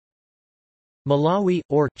Malawi,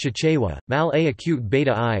 or Chichewa, Mal-A acute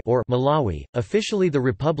beta I or Malawi, officially the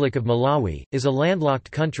Republic of Malawi, is a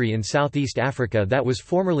landlocked country in Southeast Africa that was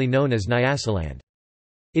formerly known as Nyasaland.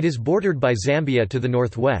 It is bordered by Zambia to the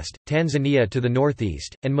northwest, Tanzania to the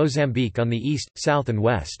northeast, and Mozambique on the east, south and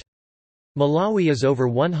west. Malawi is over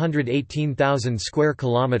 118,000 square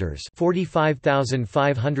kilometers,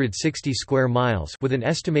 45,560 square miles, with an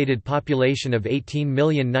estimated population of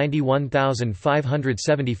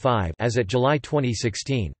 18,091,575 as at July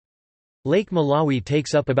 2016. Lake Malawi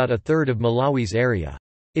takes up about a third of Malawi's area.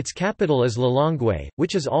 Its capital is Lilongwe,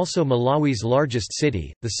 which is also Malawi's largest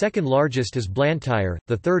city. The second largest is Blantyre,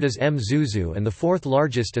 the third is Mzuzu, and the fourth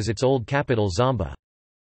largest is its old capital Zomba.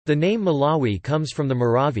 The name Malawi comes from the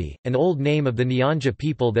Maravi, an old name of the Nyanja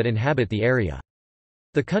people that inhabit the area.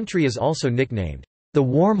 The country is also nicknamed, the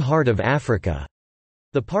Warm Heart of Africa.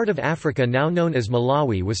 The part of Africa now known as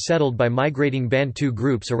Malawi was settled by migrating Bantu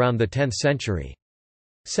groups around the 10th century.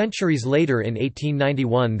 Centuries later in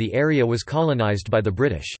 1891 the area was colonized by the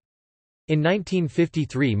British. In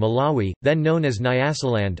 1953 Malawi, then known as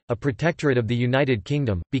Nyasaland, a protectorate of the United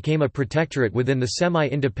Kingdom, became a protectorate within the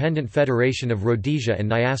semi-independent Federation of Rhodesia and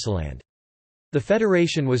Nyasaland. The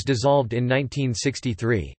federation was dissolved in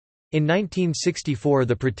 1963. In 1964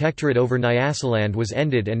 the protectorate over Nyasaland was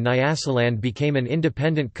ended and Nyasaland became an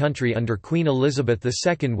independent country under Queen Elizabeth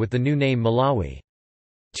II with the new name Malawi.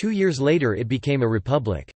 2 years later it became a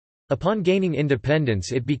republic. Upon gaining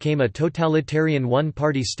independence it became a totalitarian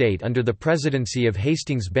one-party state under the presidency of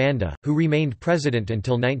Hastings Banda, who remained president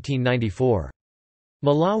until 1994.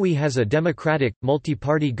 Malawi has a democratic,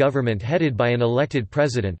 multi-party government headed by an elected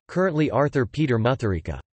president, currently Arthur Peter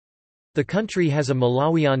Mutharika. The country has a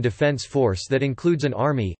Malawian Defense Force that includes an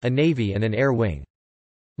army, a navy and an air wing.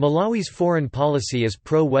 Malawi's foreign policy is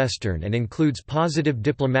pro-Western and includes positive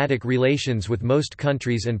diplomatic relations with most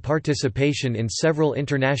countries and participation in several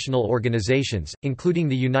international organizations, including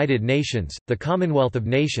the United Nations, the Commonwealth of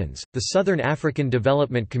Nations, the Southern African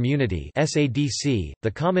Development Community (SADC), the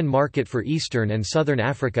Common Market for Eastern and Southern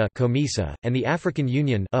Africa (COMESA), and the African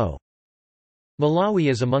Union (O). Malawi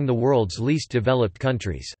is among the world's least developed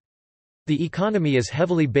countries. The economy is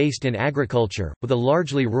heavily based in agriculture, with a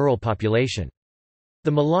largely rural population. The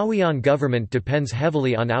Malawian government depends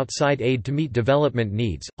heavily on outside aid to meet development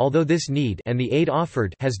needs, although this need and the aid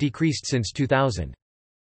offered has decreased since 2000.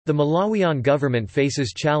 The Malawian government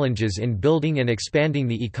faces challenges in building and expanding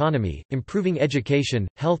the economy, improving education,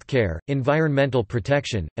 healthcare, environmental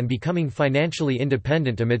protection, and becoming financially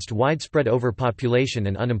independent amidst widespread overpopulation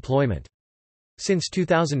and unemployment. Since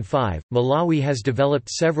 2005, Malawi has developed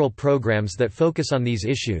several programs that focus on these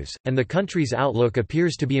issues, and the country's outlook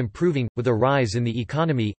appears to be improving, with a rise in the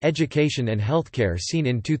economy, education and healthcare seen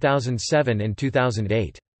in 2007 and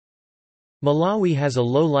 2008. Malawi has a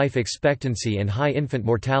low life expectancy and high infant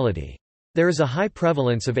mortality. There is a high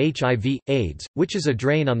prevalence of HIV, AIDS, which is a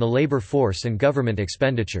drain on the labor force and government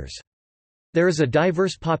expenditures. There is a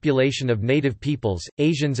diverse population of native peoples,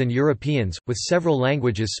 Asians and Europeans, with several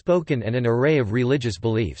languages spoken and an array of religious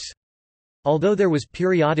beliefs. Although there was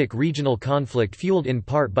periodic regional conflict fueled in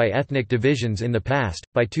part by ethnic divisions in the past,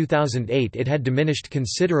 by 2008 it had diminished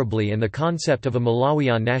considerably and the concept of a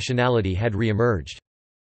Malawian nationality had re-emerged.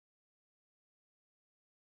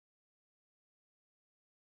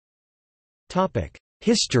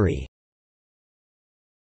 History.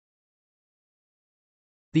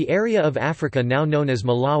 The area of Africa now known as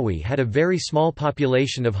Malawi had a very small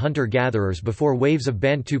population of hunter-gatherers before waves of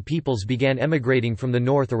Bantu peoples began emigrating from the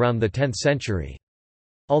north around the 10th century.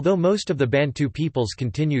 Although most of the Bantu peoples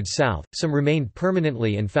continued south, some remained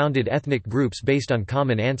permanently and founded ethnic groups based on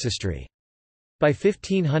common ancestry. By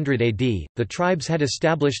 1500 AD, the tribes had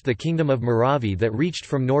established the Kingdom of Maravi that reached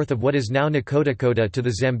from north of what is now Nkhotakota to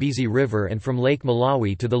the Zambezi River and from Lake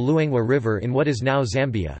Malawi to the Luangwa River in what is now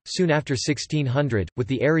Zambia. Soon after 1600, with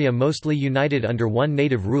the area mostly united under one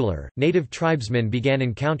native ruler, native tribesmen began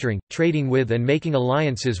encountering, trading with and making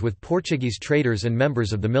alliances with Portuguese traders and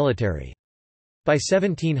members of the military. By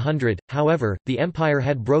 1700, however, the empire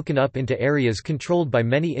had broken up into areas controlled by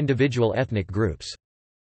many individual ethnic groups.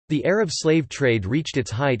 The Arab slave trade reached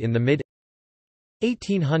its height in the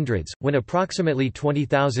mid-1800s, when approximately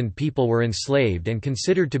 20,000 people were enslaved and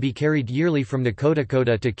considered to be carried yearly from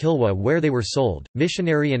Nkhotakota to Kilwa where they were sold.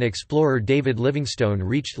 Missionary and explorer David Livingstone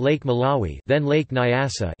reached Lake Malawi, then Lake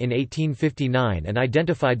Nyasa, in 1859 and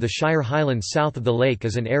identified the Shire Highlands south of the lake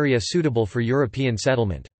as an area suitable for European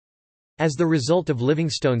settlement. As the result of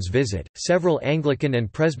Livingstone's visit, several Anglican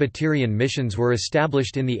and Presbyterian missions were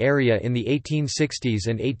established in the area in the 1860s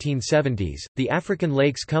and 1870s. The African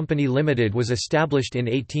Lakes Company Limited was established in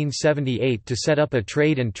 1878 to set up a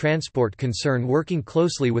trade and transport concern working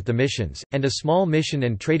closely with the missions, and a small mission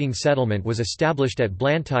and trading settlement was established at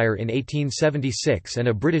Blantyre in 1876, and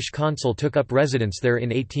a British consul took up residence there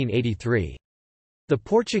in 1883. The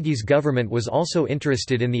Portuguese government was also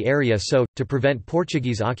interested in the area, so, to prevent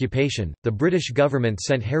Portuguese occupation, the British government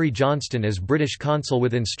sent Harry Johnston as British consul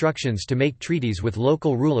with instructions to make treaties with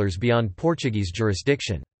local rulers beyond Portuguese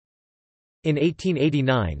jurisdiction. In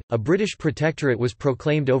 1889, a British protectorate was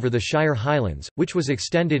proclaimed over the Shire Highlands, which was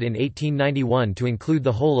extended in 1891 to include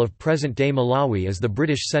the whole of present-day Malawi as the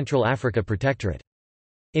British Central Africa Protectorate.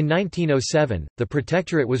 In 1907, the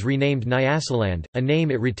protectorate was renamed Nyasaland, a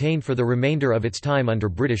name it retained for the remainder of its time under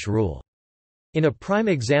British rule. In a prime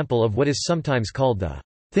example of what is sometimes called the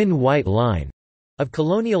thin white line of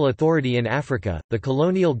colonial authority in Africa, the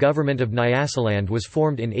colonial government of Nyasaland was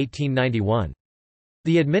formed in 1891.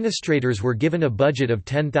 The administrators were given a budget of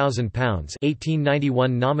 £10,000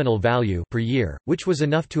 (1891 nominal value) per year, which was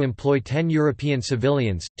enough to employ 10 European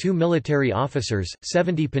civilians, 2 military officers,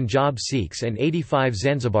 70 Punjab Sikhs and 85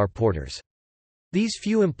 Zanzibar porters. These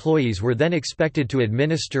few employees were then expected to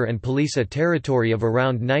administer and police a territory of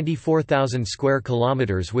around 94,000 square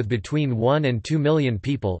kilometers with between 1 and 2 million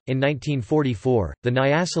people. In 1944, the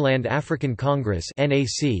Nyasaland African Congress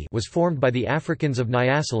 (NAC) was formed by the Africans of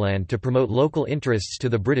Nyasaland to promote local interests to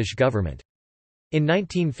the British government. In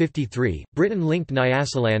 1953, Britain linked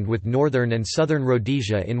Nyasaland with Northern and Southern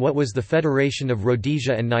Rhodesia in what was the Federation of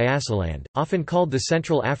Rhodesia and Nyasaland, often called the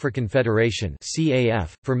Central African Federation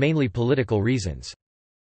 (CAF), for mainly political reasons.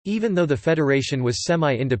 Even though the federation was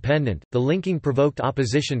semi-independent, the linking provoked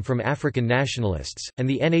opposition from African nationalists, and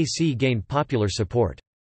the NAC gained popular support.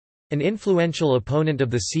 An influential opponent of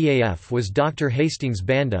the CAF was Dr. Hastings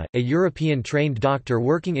Banda, a European-trained doctor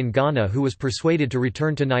working in Ghana who was persuaded to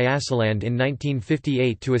return to Nyasaland in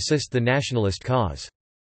 1958 to assist the nationalist cause.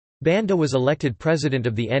 Banda was elected president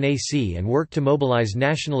of the NAC and worked to mobilize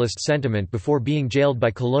nationalist sentiment before being jailed by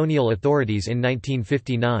colonial authorities in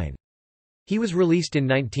 1959. He was released in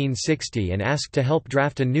 1960 and asked to help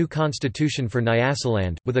draft a new constitution for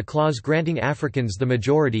Nyasaland, with a clause granting Africans the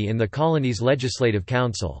majority in the colony's legislative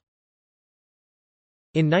council.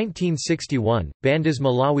 In 1961, Banda's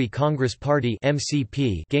Malawi Congress Party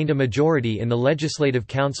 (MCP) gained a majority in the Legislative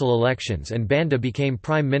Council elections and Banda became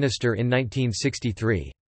Prime Minister in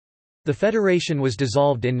 1963. The federation was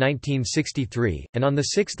dissolved in 1963, and on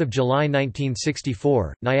 6 July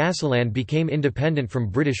 1964, Nyasaland became independent from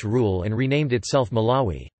British rule and renamed itself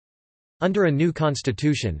Malawi. Under a new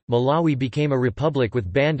constitution, Malawi became a republic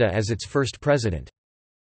with Banda as its first president.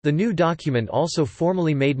 The new document also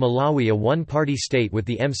formally made Malawi a one-party state with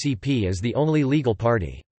the MCP as the only legal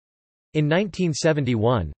party. In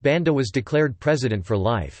 1971, Banda was declared president for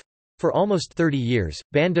life. For almost 30 years,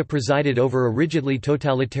 Banda presided over a rigidly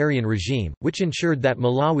totalitarian regime, which ensured that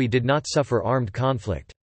Malawi did not suffer armed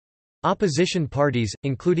conflict. Opposition parties,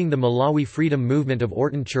 including the Malawi Freedom Movement of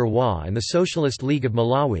Orton Chirwa and the Socialist League of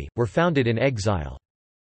Malawi, were founded in exile.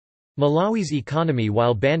 Malawi's economy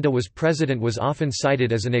while Banda was president was often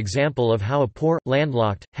cited as an example of how a poor,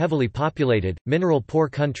 landlocked, heavily populated, mineral-poor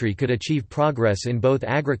country could achieve progress in both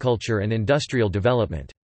agriculture and industrial development.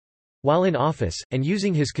 While in office, and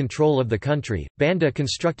using his control of the country, Banda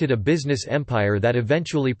constructed a business empire that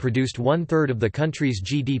eventually produced one-third of the country's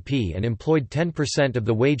GDP and employed 10% of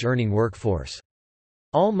the wage-earning workforce.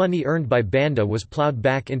 All money earned by Banda was plowed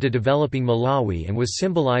back into developing Malawi and was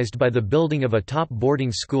symbolized by the building of a top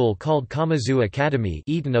boarding school called Kamazu Academy,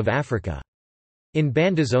 Eden of Africa. In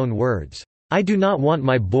Banda's own words, "I do not want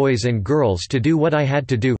my boys and girls to do what I had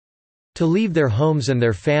to do, to leave their homes and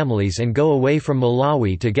their families and go away from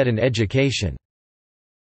Malawi to get an education,"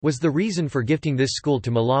 was the reason for gifting this school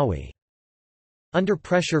to Malawi. Under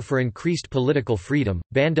pressure for increased political freedom,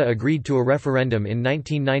 Banda agreed to a referendum in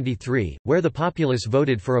 1993, where the populace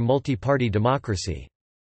voted for a multi-party democracy.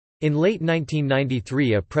 In late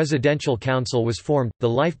 1993 a presidential council was formed, the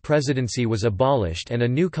life presidency was abolished and a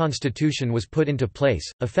new constitution was put into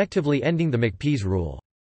place, effectively ending the MCP's rule.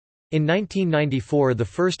 In 1994 the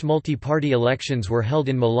first multi-party elections were held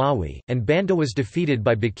in Malawi, and Banda was defeated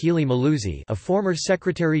by Bakili Maluzi, a former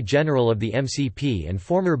Secretary-General of the MCP and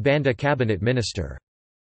former Banda cabinet minister.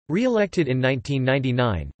 Re-elected in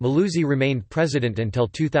 1999, Maluzi remained president until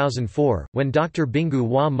 2004, when Dr. Bingu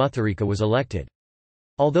wa Mutharika was elected.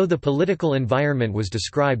 Although the political environment was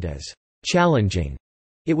described as challenging,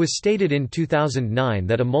 it was stated in 2009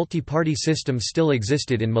 that a multi-party system still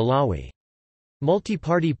existed in Malawi.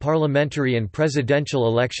 Multi-party parliamentary and presidential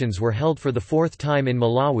elections were held for the fourth time in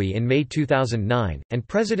Malawi in May 2009, and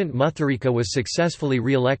President Mutharika was successfully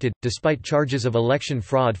re-elected. Despite charges of election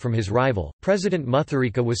fraud from his rival, President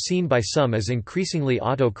Mutharika was seen by some as increasingly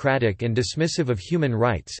autocratic and dismissive of human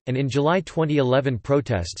rights, and in July 2011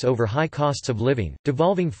 protests over high costs of living,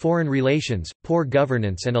 devolving foreign relations, poor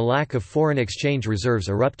governance and a lack of foreign exchange reserves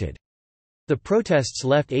erupted. The protests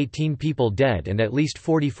left 18 people dead and at least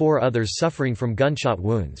 44 others suffering from gunshot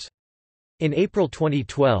wounds. In April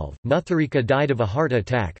 2012, Mutharika died of a heart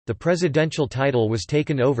attack. The presidential title was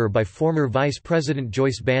taken over by former Vice President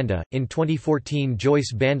Joyce Banda. In 2014,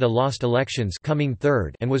 Joyce Banda lost elections, coming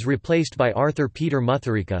third, and was replaced by Arthur Peter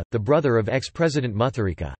Mutharika, the brother of ex-President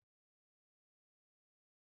Mutharika.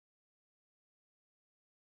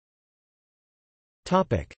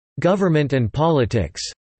 Topic: Government and politics.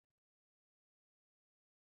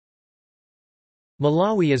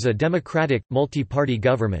 Malawi is a democratic, multi-party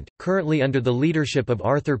government, currently under the leadership of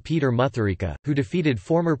Arthur Peter Mutharika, who defeated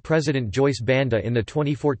former President Joyce Banda in the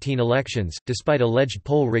 2014 elections, despite alleged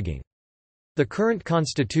poll rigging. The current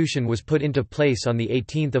constitution was put into place on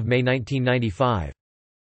 18 May 1995.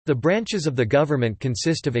 The branches of the government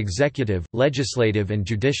consist of executive, legislative and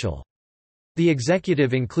judicial. The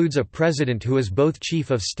executive includes a president who is both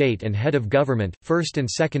chief of state and head of government, first and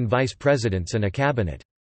second vice presidents and a cabinet.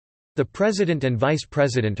 The president and vice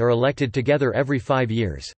president are elected together every 5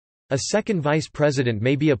 years. A second vice president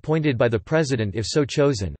may be appointed by the president if so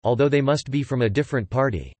chosen, although they must be from a different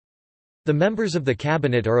party. The members of the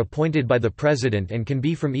cabinet are appointed by the president and can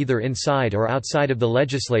be from either inside or outside of the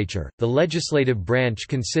legislature. The legislative branch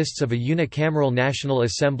consists of a unicameral National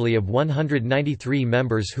Assembly of 193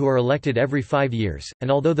 members who are elected every 5 years, and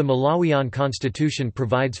although the Malawian constitution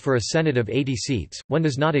provides for a Senate of 80 seats, one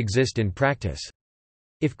does not exist in practice.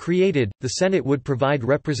 If created, the Senate would provide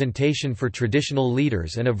representation for traditional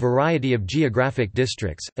leaders and a variety of geographic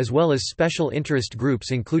districts, as well as special interest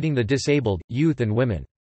groups including the disabled, youth and women.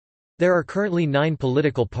 There are currently 9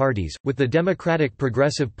 political parties, with the Democratic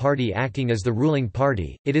Progressive Party acting as the ruling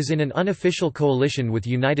party. It is in an unofficial coalition with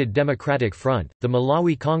United Democratic Front. The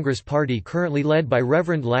Malawi Congress Party, currently led by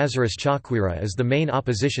Reverend Lazarus Chakwera, is the main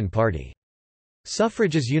opposition party.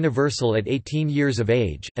 Suffrage is universal at 18 years of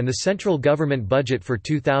age, and the central government budget for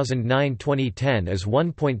 2009-2010 is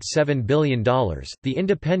 $1.7 billion. The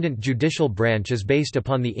independent judicial branch is based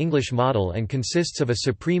upon the English model and consists of a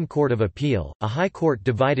Supreme Court of Appeal, a High Court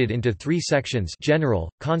divided into 3 sections: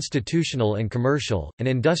 general, constitutional and commercial, an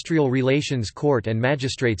industrial relations court and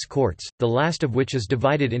magistrates' courts, the last of which is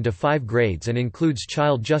divided into 5 grades and includes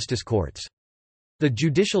child justice courts. The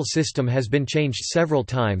judicial system has been changed several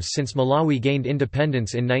times since Malawi gained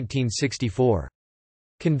independence in 1964.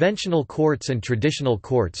 Conventional courts and traditional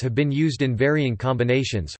courts have been used in varying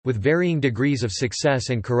combinations, with varying degrees of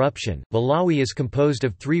success and corruption. Malawi is composed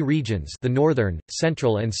of 3 regions: the northern,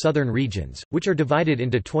 central, and southern regions, which are divided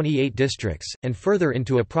into 28 districts, and further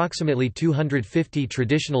into approximately 250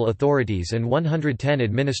 traditional authorities and 110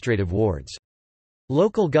 administrative wards.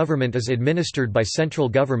 Local government is administered by central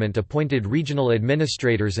government-appointed regional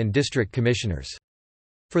administrators and district commissioners.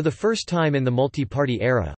 For the first time in the multi-party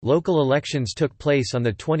era, local elections took place on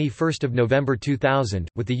 21 November 2000,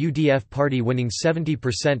 with the UDF party winning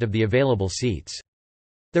 70% of the available seats.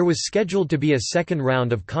 There was scheduled to be a second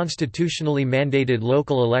round of constitutionally mandated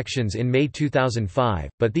local elections in May 2005,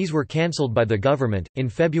 but these were cancelled by the government. In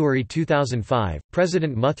February 2005,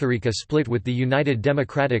 President Mutharika split with the United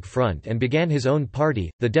Democratic Front and began his own party,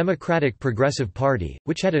 the Democratic Progressive Party,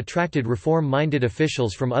 which had attracted reform-minded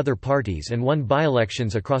officials from other parties and won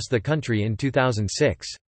by-elections across the country in 2006.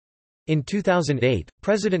 In 2008,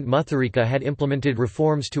 President Mutharika had implemented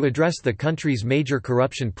reforms to address the country's major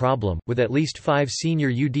corruption problem, with at least 5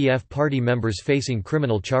 senior UDF party members facing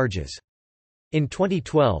criminal charges. In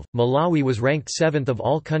 2012, Malawi was ranked 7th of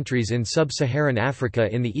all countries in sub-Saharan Africa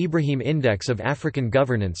in the Ibrahim Index of African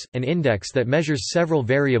Governance, an index that measures several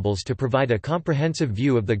variables to provide a comprehensive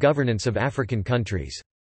view of the governance of African countries.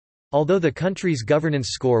 Although the country's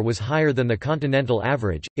governance score was higher than the continental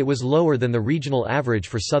average, it was lower than the regional average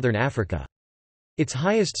for southern Africa. Its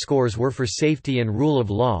highest scores were for safety and rule of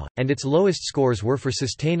law, and its lowest scores were for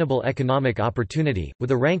sustainable economic opportunity,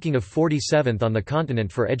 with a ranking of 47th on the continent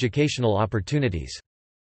for educational opportunities.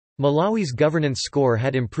 Malawi's governance score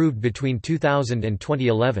had improved between 2000 and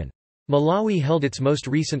 2011. Malawi held its most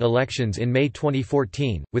recent elections in May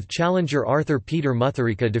 2014, with challenger Arthur Peter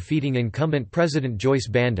Mutharika defeating incumbent President Joyce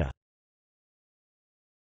Banda.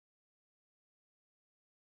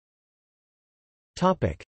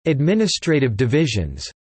 Administrative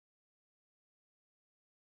divisions.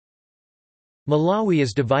 Malawi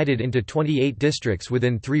is divided into 28 districts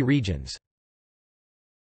within 3 regions.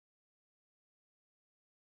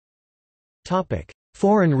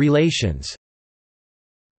 Foreign relations.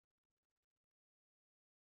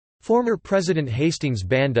 Former President Hastings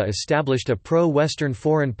Banda established a pro-Western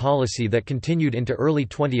foreign policy that continued into early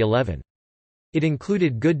 2011. It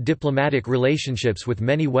included good diplomatic relationships with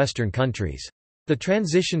many Western countries. The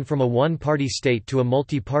transition from a one-party state to a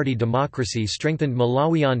multi-party democracy strengthened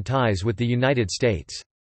Malawian ties with the United States.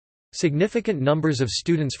 Significant numbers of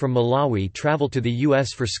students from Malawi travel to the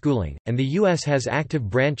U.S. for schooling, and the U.S. has active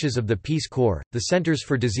branches of the Peace Corps, the Centers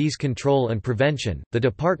for Disease Control and Prevention, the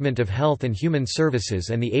Department of Health and Human Services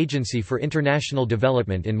and the Agency for International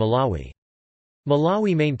Development in Malawi.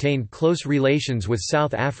 Malawi maintained close relations with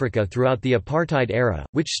South Africa throughout the apartheid era,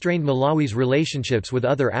 which strained Malawi's relationships with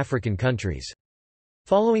other African countries.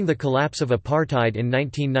 Following the collapse of apartheid in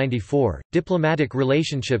 1994, diplomatic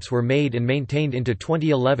relationships were made and maintained into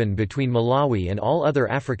 2011 between Malawi and all other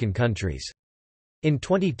African countries. In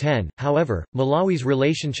 2010, however, Malawi's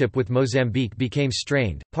relationship with Mozambique became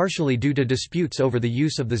strained, partially due to disputes over the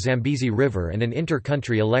use of the Zambezi River and an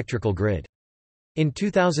inter-country electrical grid. In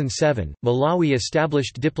 2007, Malawi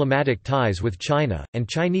established diplomatic ties with China, and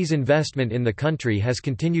Chinese investment in the country has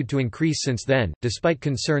continued to increase since then, despite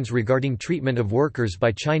concerns regarding treatment of workers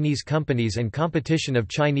by Chinese companies and competition of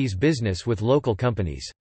Chinese business with local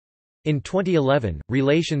companies. In 2011,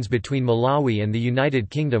 relations between Malawi and the United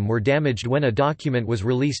Kingdom were damaged when a document was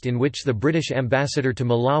released in which the British ambassador to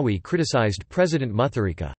Malawi criticised President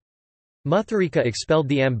Mutharika. Mutharika expelled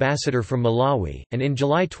the ambassador from Malawi, and in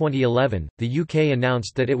July 2011, the UK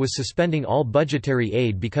announced that it was suspending all budgetary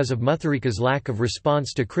aid because of Mutharika's lack of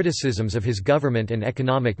response to criticisms of his government and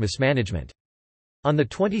economic mismanagement. On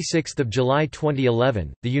 26 July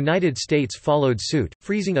 2011, the United States followed suit,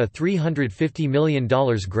 freezing a $350 million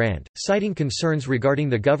grant, citing concerns regarding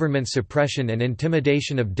the government's suppression and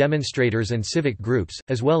intimidation of demonstrators and civic groups,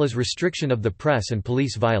 as well as restriction of the press and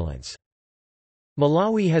police violence.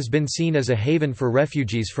 Malawi has been seen as a haven for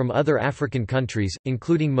refugees from other African countries,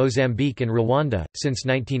 including Mozambique and Rwanda, since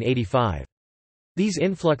 1985. These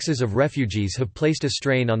influxes of refugees have placed a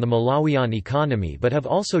strain on the Malawian economy but have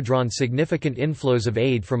also drawn significant inflows of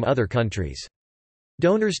aid from other countries.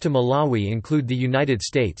 Donors to Malawi include the United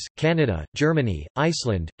States, Canada, Germany,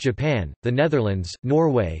 Iceland, Japan, the Netherlands,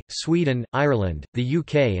 Norway, Sweden, Ireland, the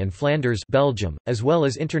UK and Flanders, Belgium, as well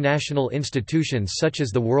as international institutions such as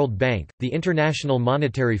the World Bank, the International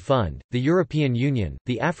Monetary Fund, the European Union,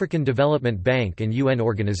 the African Development Bank and UN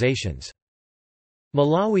organizations.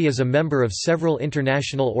 Malawi is a member of several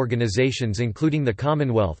international organizations including the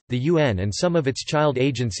Commonwealth, the UN and some of its child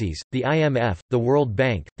agencies, the IMF, the World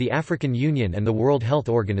Bank, the African Union and the World Health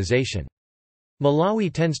Organization. Malawi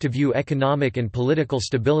tends to view economic and political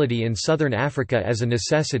stability in southern Africa as a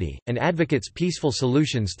necessity, and advocates peaceful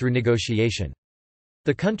solutions through negotiation.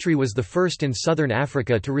 The country was the first in southern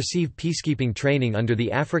Africa to receive peacekeeping training under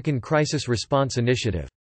the African Crisis Response Initiative.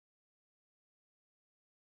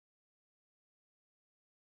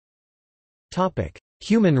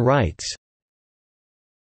 Human rights.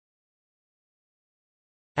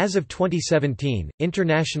 As of 2017,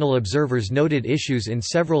 international observers noted issues in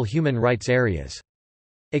several human rights areas.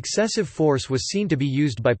 Excessive force was seen to be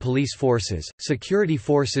used by police forces, security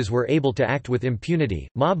forces were able to act with impunity,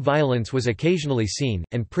 mob violence was occasionally seen,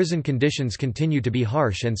 and prison conditions continued to be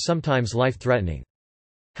harsh and sometimes life-threatening.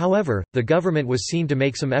 However, the government was seen to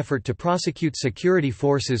make some effort to prosecute security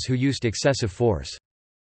forces who used excessive force.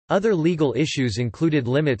 Other legal issues included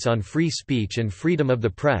limits on free speech and freedom of the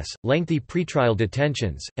press, lengthy pretrial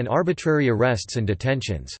detentions, and arbitrary arrests and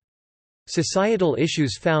detentions. Societal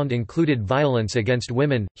issues found included violence against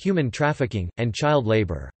women, human trafficking, and child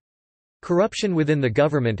labor. Corruption within the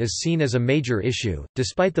government is seen as a major issue,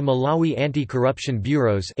 despite the Malawi Anti-Corruption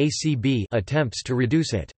Bureau's (ACB) attempts to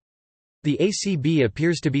reduce it. The ACB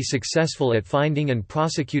appears to be successful at finding and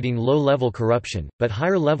prosecuting low-level corruption, but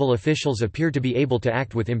higher-level officials appear to be able to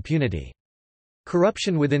act with impunity.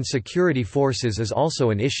 Corruption within security forces is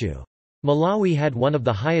also an issue. Malawi had one of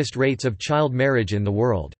the highest rates of child marriage in the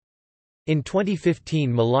world. In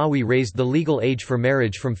 2015, Malawi raised the legal age for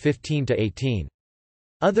marriage from 15 to 18.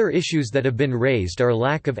 Other issues that have been raised are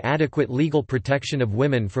lack of adequate legal protection of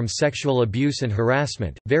women from sexual abuse and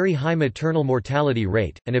harassment, very high maternal mortality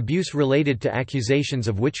rate, and abuse related to accusations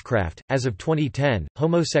of witchcraft. As of 2010,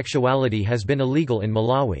 homosexuality has been illegal in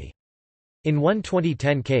Malawi. In one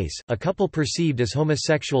 2010 case, a couple perceived as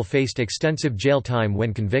homosexual faced extensive jail time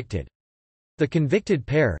when convicted. The convicted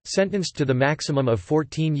pair, sentenced to the maximum of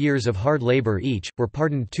 14 years of hard labor each, were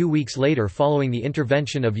pardoned 2 weeks later following the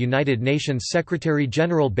intervention of United Nations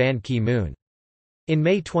Secretary-General Ban Ki-moon. In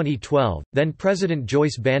May 2012, then-President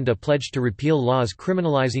Joyce Banda pledged to repeal laws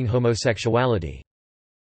criminalizing homosexuality.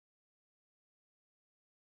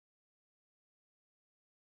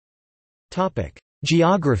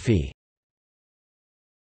 Geography.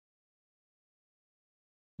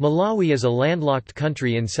 Malawi is a landlocked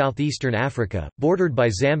country in southeastern Africa, bordered by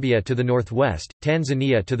Zambia to the northwest,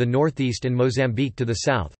 Tanzania to the northeast and Mozambique to the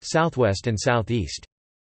south, southwest and southeast.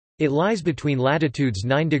 It lies between latitudes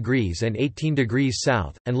 9 degrees and 18 degrees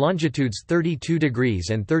south, and longitudes 32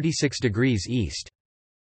 degrees and 36 degrees east.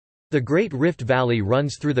 The Great Rift Valley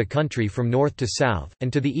runs through the country from north to south,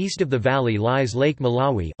 and to the east of the valley lies Lake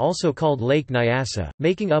Malawi, also called Lake Nyasa,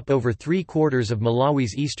 making up over 3/4 of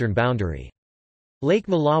Malawi's eastern boundary. Lake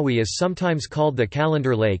Malawi is sometimes called the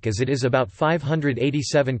Calendar Lake as it is about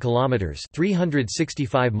 587 kilometers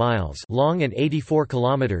 (365 miles) long and 84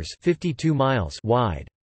 kilometers (52 miles) wide.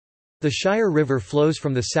 The Shire River flows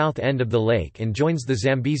from the south end of the lake and joins the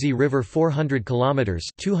Zambezi River 400 kilometers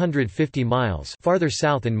 (250 miles) farther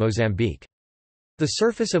south in Mozambique. The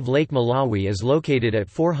surface of Lake Malawi is located at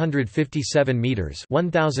 457 meters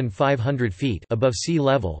 (1,500 feet) above sea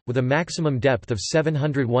level, with a maximum depth of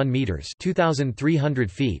 701 meters (2,300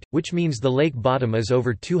 feet), which means the lake bottom is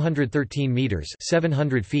over 213 meters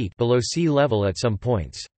 (700 feet) below sea level at some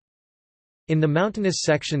points. In the mountainous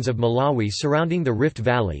sections of Malawi surrounding the Rift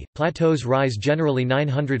Valley, plateaus rise generally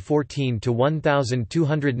 914 to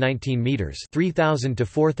 1,219 meters (3,000 to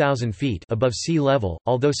 4,000 feet) above sea level,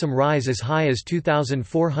 although some rise as high as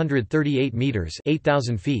 2,438 meters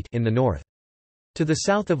 (8,000 feet) in the north. To the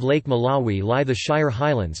south of Lake Malawi lie the Shire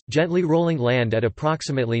Highlands, gently rolling land at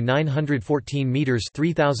approximately 914 meters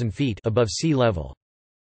 (3,000 feet) above sea level.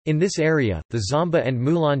 In this area, the Zomba and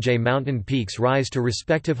Mulanje mountain peaks rise to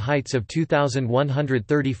respective heights of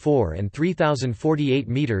 2,134 and 3,048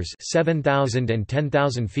 meters (7,000 and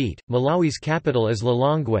 10,000 feet). Malawi's capital is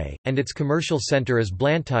Lilongwe, and its commercial center is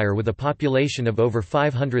Blantyre with a population of over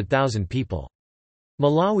 500,000 people.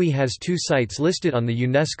 Malawi has 2 sites listed on the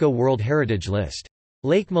UNESCO World Heritage List.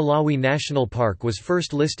 Lake Malawi National Park was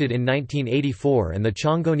first listed in 1984 and the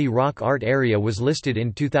Chongoni Rock Art Area was listed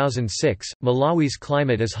in 2006. Malawi's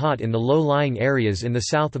climate is hot in the low-lying areas in the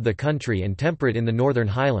south of the country and temperate in the northern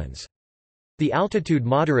highlands. The altitude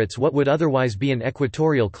moderates what would otherwise be an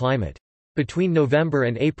equatorial climate. Between November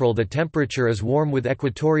and April the temperature is warm with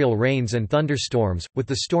equatorial rains and thunderstorms, with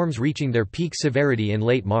the storms reaching their peak severity in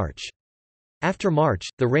late March. After March,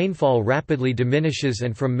 the rainfall rapidly diminishes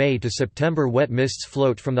and from May to September wet mists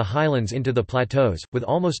float from the highlands into the plateaus, with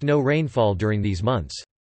almost no rainfall during these months.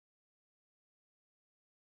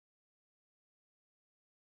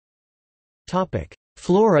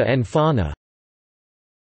 Flora and fauna.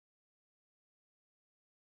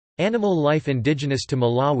 Animal life indigenous to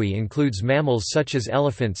Malawi includes mammals such as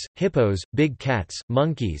elephants, hippos, big cats,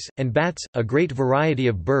 monkeys, and bats, a great variety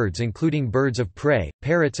of birds including birds of prey,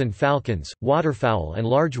 parrots and falcons, waterfowl and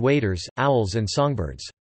large waders, owls and songbirds.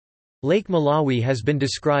 Lake Malawi has been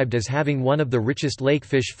described as having one of the richest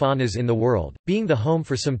lakefish faunas in the world, being the home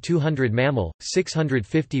for some 200 mammal,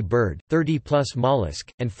 650 bird, 30+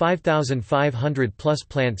 mollusk, and 5,500+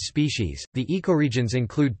 plant species. The ecoregions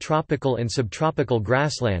include tropical and subtropical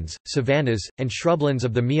grasslands, savannas, and shrublands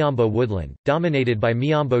of the Miombo woodland, dominated by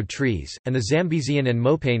Miombo trees, and the Zambezian and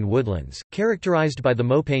Mopane woodlands, characterized by the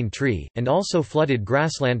Mopane tree, and also flooded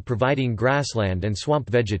grassland providing grassland and swamp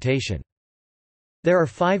vegetation. There are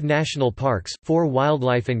 5 national parks, 4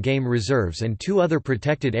 wildlife and game reserves and 2 other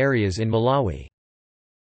protected areas in Malawi.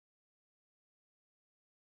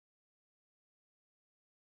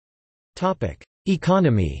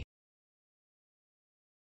 Economy.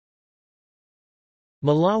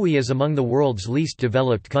 Malawi is among the world's least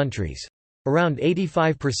developed countries. Around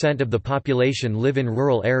 85% of the population live in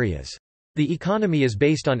rural areas. The economy is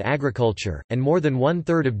based on agriculture, and more than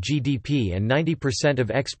 1/3 of GDP and 90% of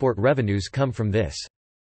export revenues come from this.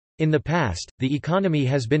 In the past, the economy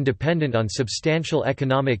has been dependent on substantial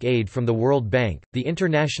economic aid from the World Bank, the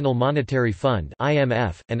International Monetary Fund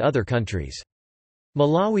 (IMF), and other countries.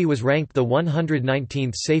 Malawi was ranked the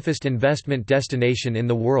 119th safest investment destination in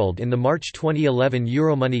the world in the March 2011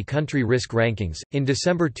 Euromoney Country Risk Rankings. In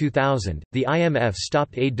December 2000, the IMF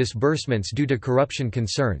stopped aid disbursements due to corruption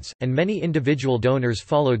concerns, and many individual donors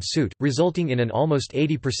followed suit, resulting in an almost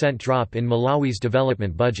 80% drop in Malawi's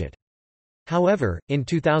development budget. However, in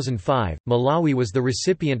 2005, Malawi was the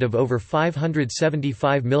recipient of over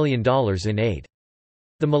 $575 million in aid.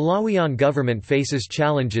 The Malawian government faces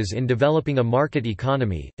challenges in developing a market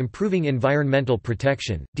economy, improving environmental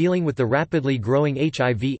protection, dealing with the rapidly growing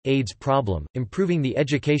HIV/AIDS problem, improving the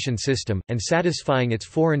education system, and satisfying its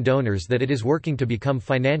foreign donors that it is working to become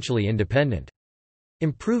financially independent.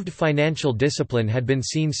 Improved financial discipline had been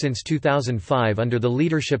seen since 2005 under the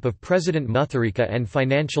leadership of President Mutharika and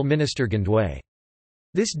Financial Minister Gondwe.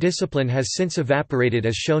 This discipline has since evaporated,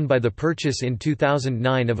 as shown by the purchase in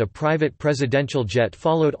 2009 of a private presidential jet,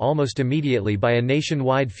 followed almost immediately by a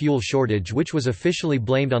nationwide fuel shortage which was officially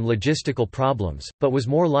blamed on logistical problems, but was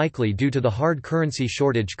more likely due to the hard currency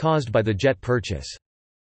shortage caused by the jet purchase.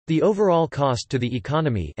 The overall cost to the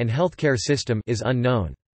economy and healthcare system is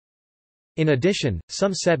unknown. In addition,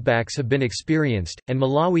 some setbacks have been experienced, and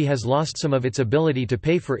Malawi has lost some of its ability to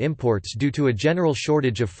pay for imports due to a general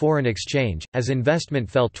shortage of foreign exchange, as investment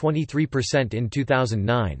fell 23% in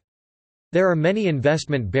 2009. There are many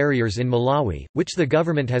investment barriers in Malawi, which the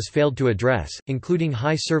government has failed to address, including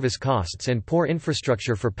high service costs and poor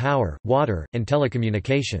infrastructure for power, water, and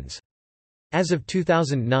telecommunications. As of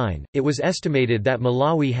 2009, it was estimated that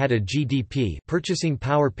Malawi had a GDP purchasing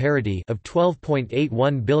power parity of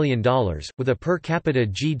 $12.81 billion, with a per capita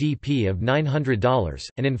GDP of $900,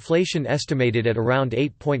 and inflation estimated at around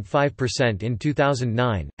 8.5% in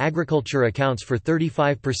 2009. Agriculture accounts for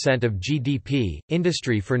 35% of GDP,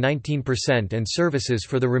 industry for 19%, and services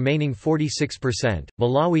for the remaining 46%.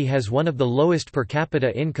 Malawi has one of the lowest per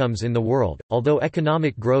capita incomes in the world, although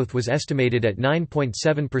economic growth was estimated at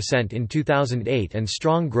 9.7% in 2008 and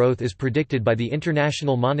strong growth is predicted by the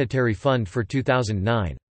International Monetary Fund for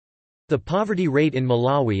 2009. The poverty rate in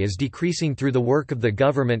Malawi is decreasing through the work of the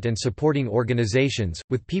government and supporting organizations,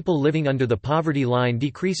 with people living under the poverty line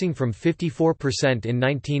decreasing from 54% in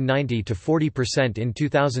 1990 to 40% in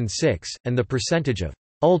 2006, and the percentage of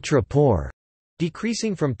ultra-poor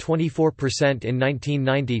decreasing from 24% in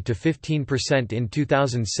 1990 to 15% in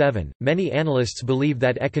 2007. Many analysts believe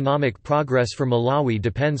that economic progress for Malawi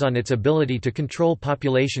depends on its ability to control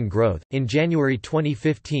population growth. In January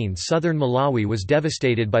 2015, southern Malawi was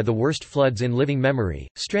devastated by the worst floods in living memory,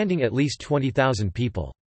 stranding at least 20,000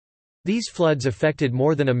 people. These floods affected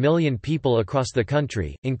more than 1 million people across the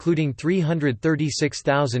country, including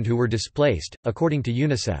 336,000 who were displaced, according to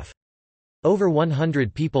UNICEF. Over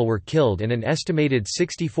 100 people were killed and an estimated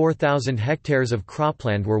 64,000 hectares of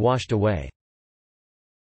cropland were washed away.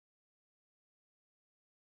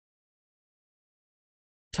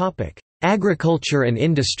 Agriculture and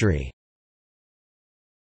industry.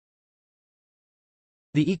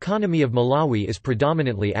 The economy of Malawi is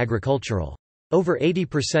predominantly agricultural. Over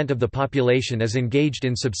 80% of the population is engaged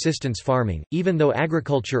in subsistence farming, even though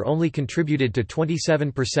agriculture only contributed to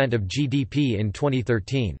 27% of GDP in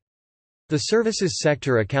 2013. The services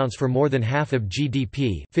sector accounts for more than half of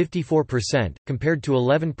GDP, 54%, compared to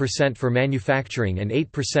 11% for manufacturing and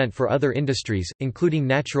 8% for other industries, including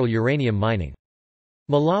natural uranium mining.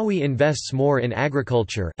 Malawi invests more in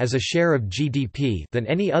agriculture as a share of GDP than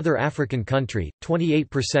any other African country,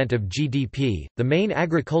 28% of GDP. The main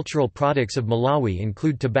agricultural products of Malawi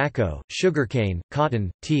include tobacco, sugarcane,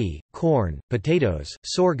 cotton, tea, corn, potatoes,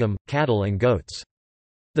 sorghum, cattle and goats.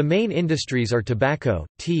 The main industries are tobacco,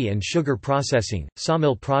 tea and sugar processing,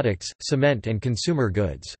 sawmill products, cement and consumer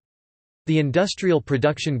goods. The industrial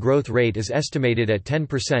production growth rate is estimated at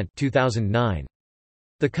 10% 2009.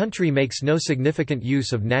 The country makes no significant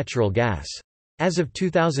use of natural gas. As of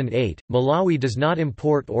 2008, Malawi does not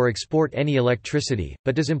import or export any electricity,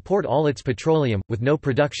 but does import all its petroleum, with no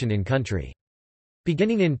production in country.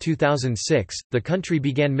 Beginning in 2006, the country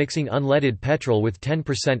began mixing unleaded petrol with 10%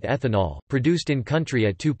 ethanol, produced in country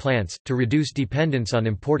at 2 plants, to reduce dependence on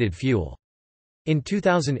imported fuel. In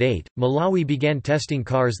 2008, Malawi began testing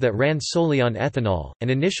cars that ran solely on ethanol,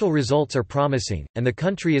 and initial results are promising, and the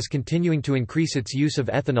country is continuing to increase its use of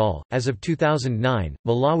ethanol. As of 2009,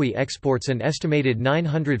 Malawi exports an estimated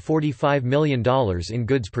 $945 million in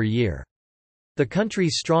goods per year. The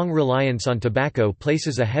country's strong reliance on tobacco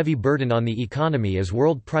places a heavy burden on the economy as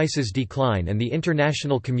world prices decline and the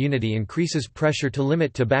international community increases pressure to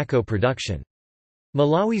limit tobacco production.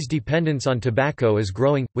 Malawi's dependence on tobacco is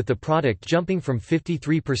growing, with the product jumping from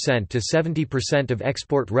 53% to 70% of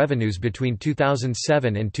export revenues between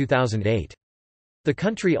 2007 and 2008. The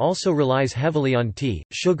country also relies heavily on tea,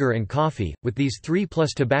 sugar and coffee, with these three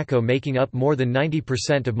plus tobacco making up more than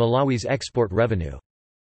 90% of Malawi's export revenue.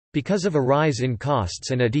 Because of a rise in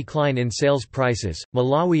costs and a decline in sales prices,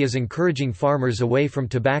 Malawi is encouraging farmers away from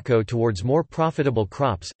tobacco towards more profitable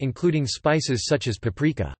crops, including spices such as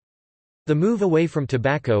paprika. The move away from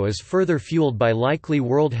tobacco is further fueled by likely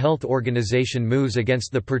World Health Organization moves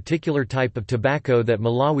against the particular type of tobacco that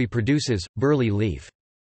Malawi produces, burley leaf.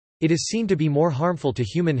 It is seen to be more harmful to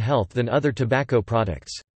human health than other tobacco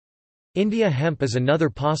products. India hemp is another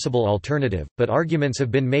possible alternative, but arguments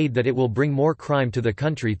have been made that it will bring more crime to the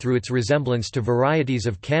country through its resemblance to varieties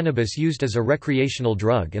of cannabis used as a recreational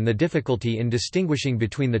drug and the difficulty in distinguishing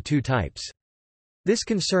between the two types. This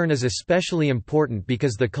concern is especially important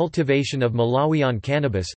because the cultivation of Malawian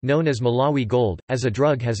cannabis, known as Malawi Gold, as a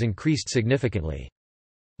drug has increased significantly.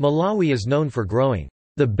 Malawi is known for growing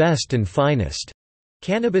the best and finest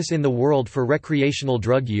cannabis in the world for recreational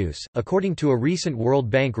drug use, according to a recent World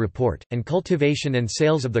Bank report, and cultivation and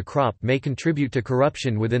sales of the crop may contribute to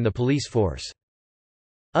corruption within the police force.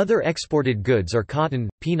 Other exported goods are cotton,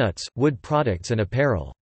 peanuts, wood products and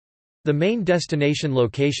apparel. The main destination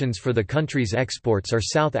locations for the country's exports are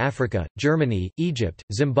South Africa, Germany, Egypt,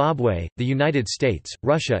 Zimbabwe, the United States,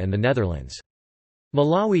 Russia and the Netherlands.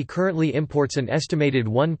 Malawi currently imports an estimated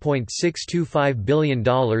 $1.625 billion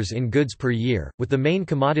in goods per year, with the main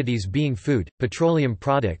commodities being food, petroleum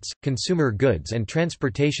products, consumer goods and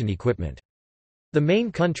transportation equipment. The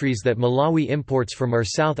main countries that Malawi imports from are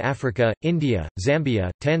South Africa, India,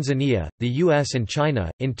 Zambia, Tanzania, the US and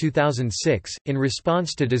China. In 2006, in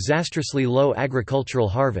response to disastrously low agricultural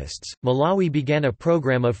harvests, Malawi began a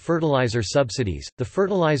program of fertilizer subsidies, the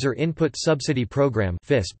Fertilizer Input Subsidy Program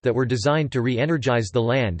 (FISP), that were designed to re-energize the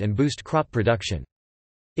land and boost crop production.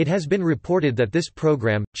 It has been reported that this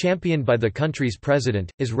program, championed by the country's president,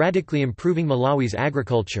 is radically improving Malawi's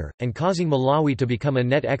agriculture, and causing Malawi to become a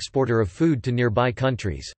net exporter of food to nearby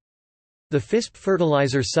countries. The FISP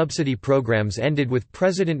fertilizer subsidy programs ended with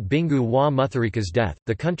President Bingu wa Mutharika's death.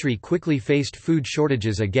 The country quickly faced food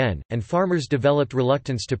shortages again, and farmers developed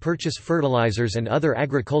reluctance to purchase fertilizers and other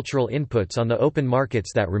agricultural inputs on the open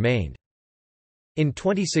markets that remained. In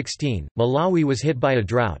 2016, Malawi was hit by a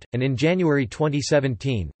drought, and in January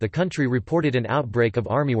 2017, the country reported an outbreak of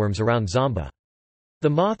armyworms around Zomba. The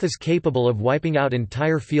moth is capable of wiping out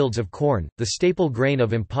entire fields of corn, the staple grain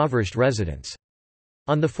of impoverished residents.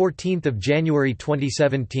 On 14 January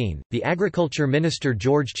 2017, the Agriculture Minister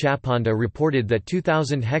George Chaponda reported that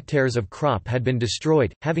 2,000 hectares of crop had been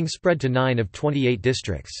destroyed, having spread to 9 of 28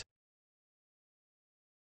 districts.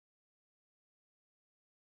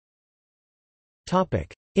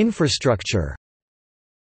 Infrastructure.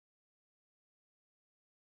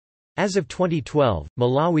 As of 2012,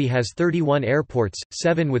 Malawi has 31 airports,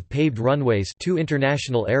 7 with paved runways, 2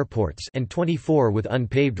 international airports, and 24 with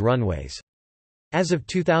unpaved runways. As of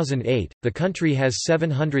 2008, the country has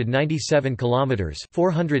 797 kilometers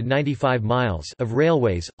 (495 miles) of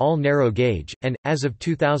railways, all narrow gauge, and as of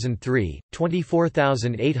 2003,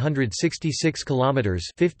 24,866 kilometers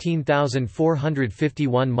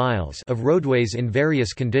 (15,451 miles) of roadways in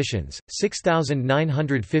various conditions,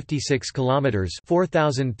 6,956 kilometers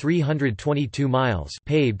 (4,322 miles)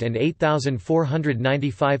 paved and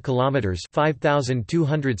 8,495 kilometers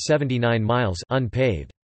 (5,279 miles)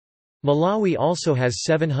 unpaved. Malawi also has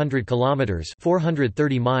 700 kilometers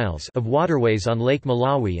 (430 miles) of waterways on Lake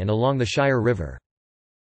Malawi and along the Shire River.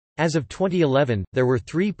 As of 2011, there were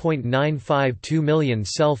 3.952 million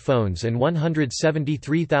cell phones and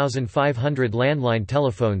 173,500 landline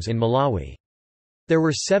telephones in Malawi. There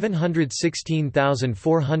were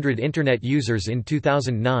 716,400 internet users in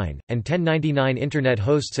 2009 and 1099 internet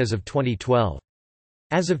hosts as of 2012.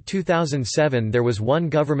 As of 2007, there was 1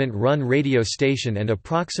 government-run radio station and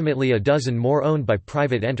approximately a dozen more owned by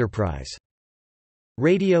private enterprise.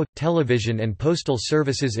 Radio, television and postal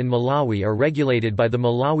services in Malawi are regulated by the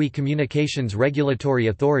Malawi Communications Regulatory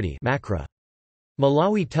Authority (MACRA).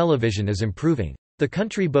 Malawi television is improving. The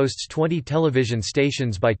country boasts 20 television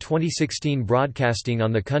stations by 2016 broadcasting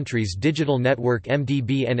on the country's digital network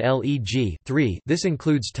MDB-NLEG-3. This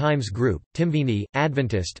includes Times Group, Timvini,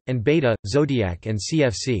 Adventist, and Beta, Zodiac and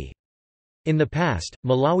CFC. In the past,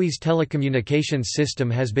 Malawi's telecommunications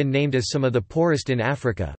system has been named as some of the poorest in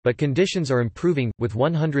Africa, but conditions are improving, with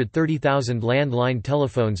 130,000 landline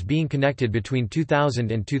telephones being connected between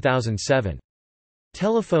 2000 and 2007.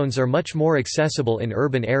 Telephones are much more accessible in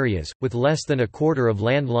urban areas, with less than a quarter of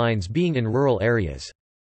landlines being in rural areas.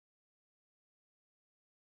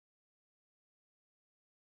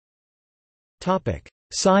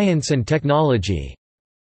 Science and technology.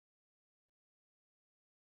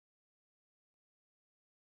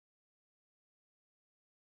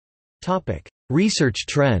 Research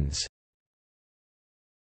trends.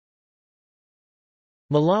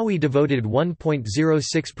 Malawi devoted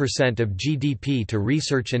 1.06% of GDP to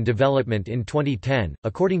research and development in 2010,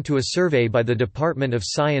 according to a survey by the Department of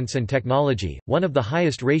Science and Technology, one of the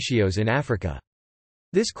highest ratios in Africa.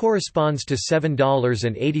 This corresponds to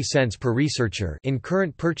 $7.80 per researcher in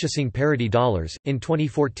current purchasing parity dollars. In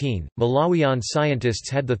 2014, Malawian scientists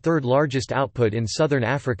had the third largest output in southern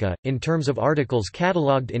Africa, in terms of articles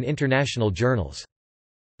catalogued in international journals.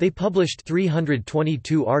 They published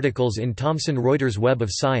 322 articles in Thomson Reuters Web of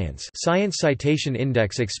Science. Science Citation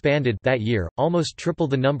Index expanded that year, almost triple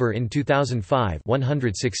the number in 2005,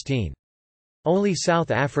 116. Only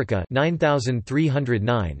South Africa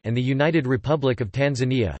 9,309 and the United Republic of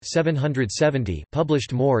Tanzania 770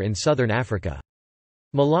 published more in southern Africa.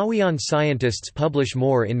 Malawian scientists publish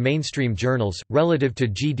more in mainstream journals, relative to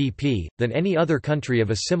GDP, than any other country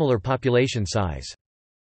of a similar population size.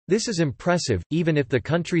 This is impressive, even if the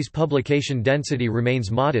country's publication density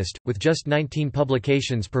remains modest, with just 19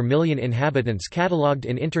 publications per million inhabitants catalogued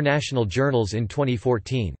in international journals in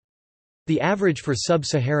 2014. The average for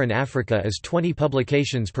sub-Saharan Africa is 20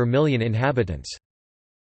 publications per million inhabitants.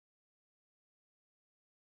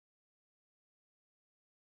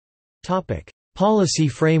 Policy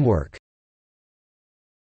framework.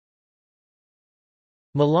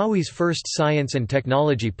 Malawi's first science and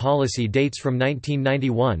technology policy dates from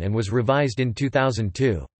 1991 and was revised in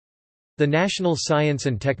 2002. The National Science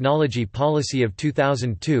and Technology Policy of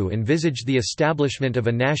 2002 envisaged the establishment of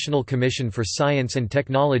a National Commission for Science and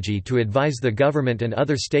Technology to advise the government and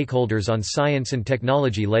other stakeholders on science and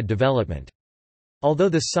technology-led development. Although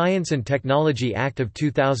the Science and Technology Act of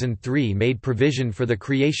 2003 made provision for the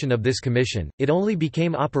creation of this commission, it only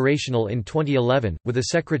became operational in 2011, with a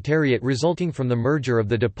secretariat resulting from the merger of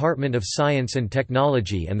the Department of Science and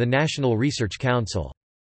Technology and the National Research Council.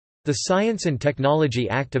 The Science and Technology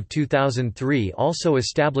Act of 2003 also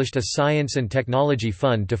established a Science and Technology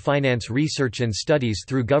Fund to finance research and studies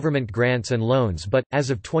through government grants and loans, but,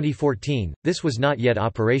 as of 2014, this was not yet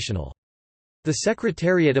operational. The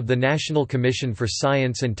Secretariat of the National Commission for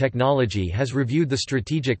Science and Technology has reviewed the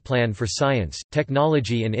Strategic Plan for Science,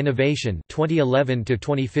 Technology and Innovation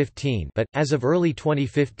 2011–2015, but, as of early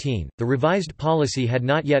 2015, the revised policy had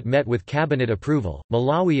not yet met with cabinet approval.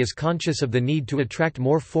 Malawi is conscious of the need to attract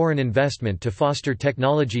more foreign investment to foster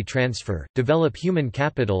technology transfer, develop human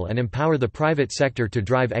capital and empower the private sector to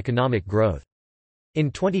drive economic growth. In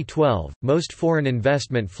 2012, most foreign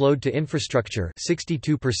investment flowed to infrastructure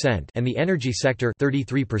 62% and the energy sector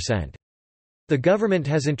 33%. The government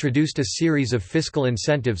has introduced a series of fiscal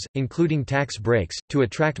incentives, including tax breaks, to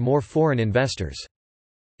attract more foreign investors.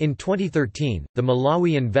 In 2013, the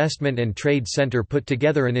Malawi Investment and Trade Center put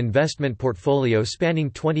together an investment portfolio spanning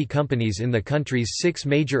 20 companies in the country's 6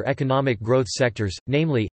 major economic growth sectors,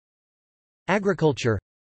 namely agriculture,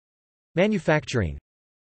 manufacturing,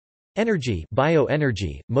 energy,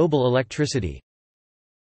 bioenergy, mobile electricity,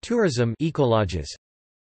 tourism, ecolodges,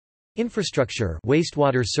 infrastructure,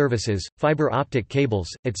 wastewater services, fiber optic cables,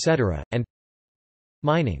 etc., and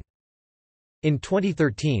mining. In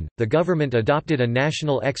 2013, the government adopted a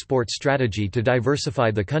national export strategy to diversify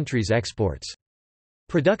the country's exports.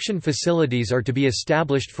 Production facilities are to be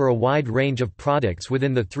established for a wide range of products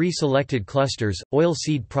within the 3 selected clusters: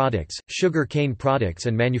 oilseed products, sugar cane products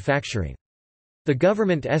and manufacturing. The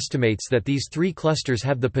government estimates that these 3 clusters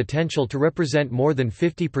have the potential to represent more than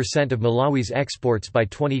 50% of Malawi's exports by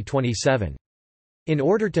 2027. In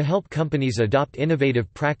order to help companies adopt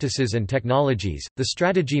innovative practices and technologies, the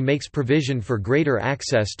strategy makes provision for greater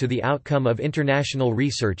access to the outcome of international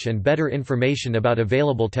research and better information about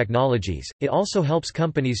available technologies. It also helps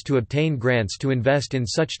companies to obtain grants to invest in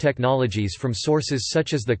such technologies from sources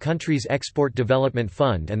such as the country's Export Development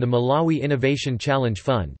Fund and the Malawi Innovation Challenge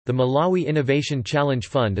Fund. The Malawi Innovation Challenge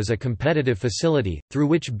Fund is a competitive facility, through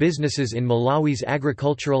which businesses in Malawi's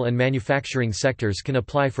agricultural and manufacturing sectors can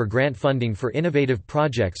apply for grant funding for innovative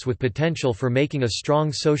projects with potential for making a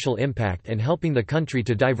strong social impact and helping the country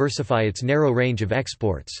to diversify its narrow range of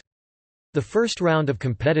exports. The first round of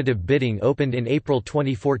competitive bidding opened in April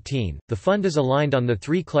 2014. The fund is aligned on the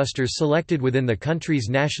 3 clusters selected within the country's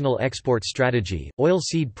national export strategy: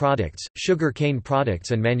 oilseed products, sugar cane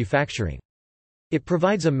products and manufacturing. It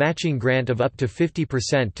provides a matching grant of up to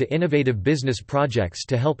 50% to innovative business projects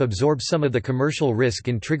to help absorb some of the commercial risk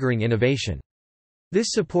in triggering innovation.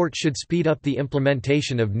 This support should speed up the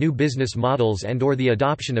implementation of new business models and/or the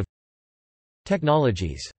adoption of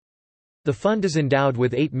technologies. The fund is endowed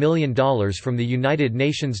with $8 million from the United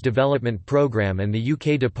Nations Development Programme and the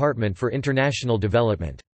UK Department for International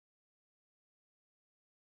Development.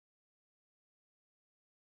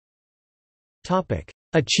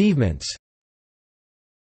 Achievements.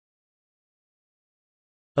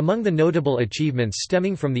 Among the notable achievements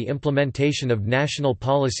stemming from the implementation of national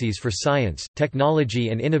policies for science, technology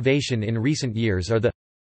and innovation in recent years are the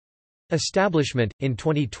Establishment, in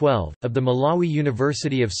 2012, of the Malawi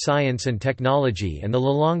University of Science and Technology and the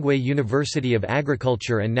Lilongwe University of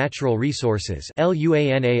Agriculture and Natural Resources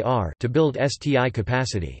to build STI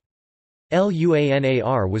capacity.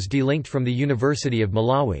 LUANAR was delinked from the University of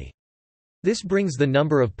Malawi. This brings the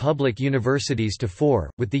number of public universities to 4,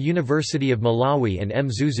 with the University of Malawi and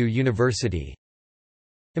Mzuzu University.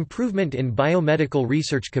 Improvement in biomedical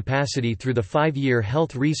research capacity through the 5-year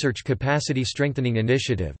Health Research Capacity Strengthening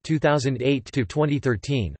Initiative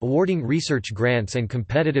 2008–2013, awarding research grants and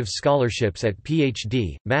competitive scholarships at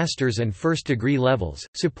PhD, master's and first degree levels,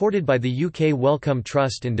 supported by the UK Wellcome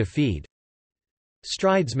Trust and DFID.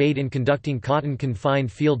 Strides made in conducting cotton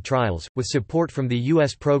confined field trials, with support from the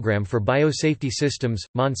U.S. Program for Biosafety Systems,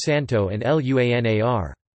 Monsanto and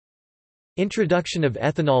LUANAR. Introduction of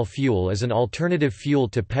ethanol fuel as an alternative fuel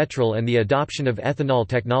to petrol and the adoption of ethanol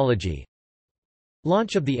technology.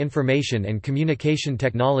 Launch of the Information and Communication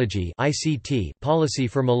Technology (ICT) policy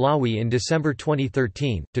for Malawi in December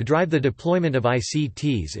 2013, to drive the deployment of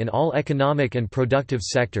ICTs in all economic and productive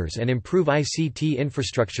sectors and improve ICT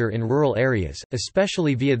infrastructure in rural areas,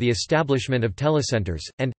 especially via the establishment of telecenters,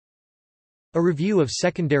 and a review of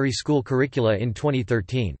secondary school curricula in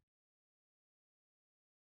 2013.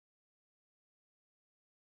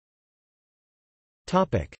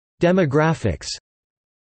 Demographics.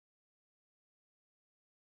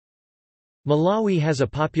 Malawi has a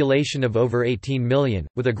population of over 18 million,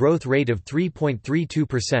 with a growth rate of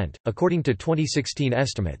 3.32%, according to 2016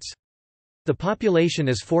 estimates. The population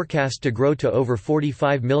is forecast to grow to over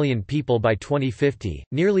 45 million people by 2050,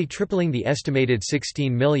 nearly tripling the estimated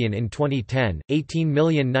 16 million in 2010.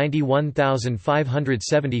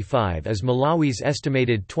 18,091,575 is Malawi's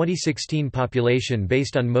estimated 2016 population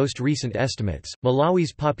based on most recent estimates.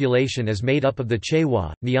 Malawi's population is made up of the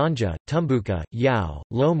Chewa, Nyanja, Tumbuka, Yao,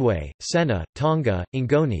 Lomwe, Sena, Tonga,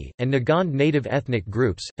 Ngoni, and Ngond native ethnic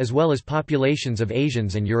groups, as well as populations of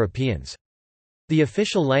Asians and Europeans. The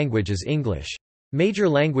official language is English. Major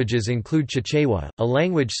languages include Chichewa, a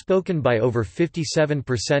language spoken by over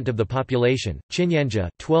 57% of the population, Chinyanja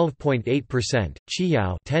 12.8%,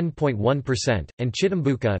 Chiyao 10.1%, and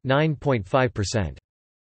Chitumbuka 9.5%.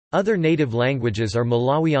 Other native languages are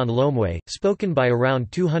Malawian Lomwe, spoken by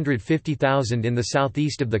around 250,000 in the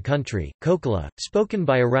southeast of the country, Kokala, spoken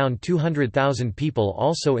by around 200,000 people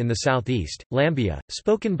also in the southeast, Lambia,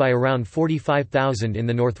 spoken by around 45,000 in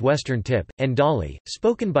the northwestern tip, and Dali,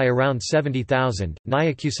 spoken by around 70,000,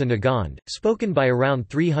 Nyakusa Ngond, spoken by around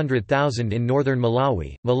 300,000 in northern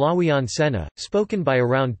Malawi, Malawian Sena, spoken by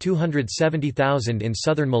around 270,000 in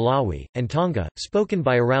southern Malawi, and Tonga, spoken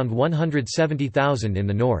by around 170,000 in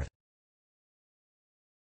the north.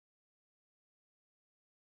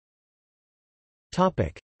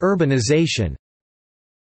 Urbanization.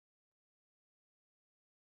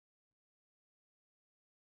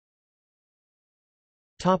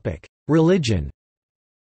 Religion.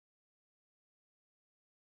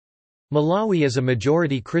 Malawi is a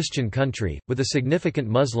majority Christian country, with a significant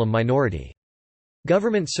Muslim minority.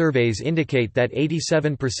 Government surveys indicate that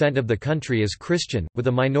 87% of the country is Christian, with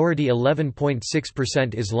a minority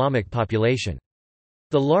 11.6% Islamic population.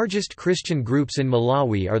 The largest Christian groups in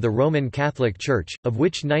Malawi are the Roman Catholic Church, of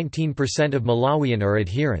which 19% of Malawian are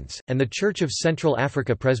adherents, and the Church of Central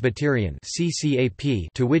Africa Presbyterian (CCAP),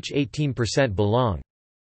 to which 18% belong.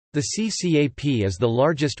 The CCAP is the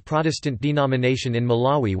largest Protestant denomination in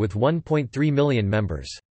Malawi with 1.3 million members.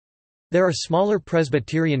 There are smaller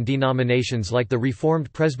Presbyterian denominations like the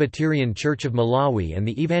Reformed Presbyterian Church of Malawi and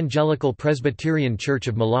the Evangelical Presbyterian Church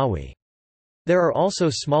of Malawi. There are also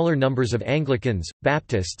smaller numbers of Anglicans,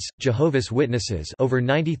 Baptists, Jehovah's Witnesses over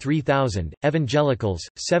 93,000, Evangelicals,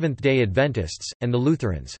 Seventh-day Adventists, and the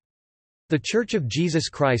Lutherans. The Church of Jesus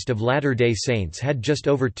Christ of Latter-day Saints had just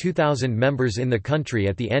over 2,000 members in the country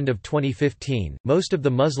at the end of 2015. Most of the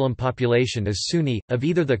Muslim population is Sunni, of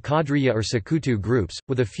either the Qadriya or Sakutu groups,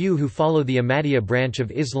 with a few who follow the Ahmadiyya branch of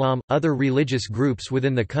Islam. Other religious groups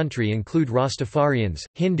within the country include Rastafarians,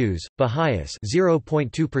 Hindus, Baha'is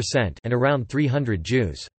 (0.2%), and around 300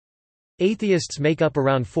 Jews. Atheists make up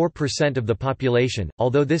around 4% of the population,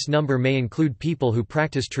 although this number may include people who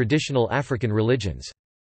practice traditional African religions.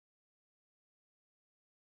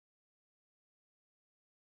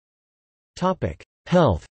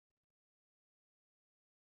 Health.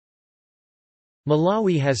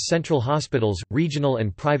 Malawi has central hospitals, regional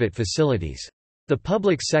and private facilities. The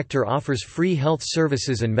public sector offers free health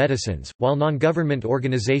services and medicines, while non-government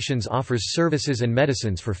organizations offers services and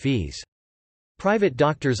medicines for fees. Private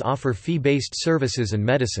doctors offer fee-based services and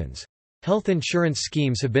medicines. Health insurance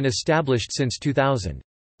schemes have been established since 2000.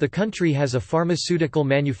 The country has a pharmaceutical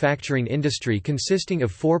manufacturing industry consisting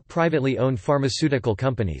of 4 privately owned pharmaceutical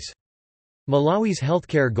companies. Malawi's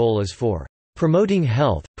healthcare goal is for promoting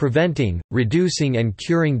health, preventing, reducing and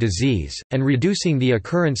curing disease, and reducing the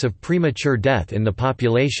occurrence of premature death in the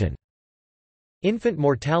population. Infant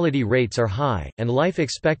mortality rates are high, and life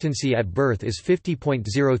expectancy at birth is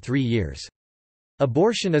 50.03 years.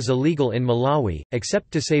 Abortion is illegal in Malawi, except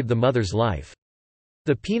to save the mother's life.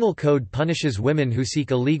 The Penal Code punishes women who seek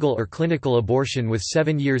illegal or clinical abortion with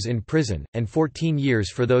 7 years in prison, and 14 years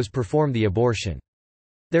for those perform the abortion.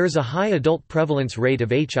 There is a high adult prevalence rate of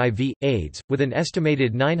HIV, AIDS, with an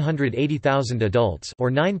estimated 980,000 adults or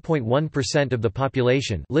 9.1% of the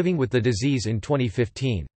population living with the disease in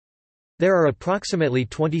 2015. There are approximately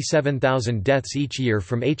 27,000 deaths each year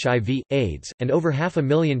from HIV, AIDS, and over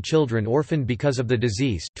 500,000 children orphaned because of the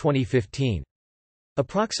disease 2015.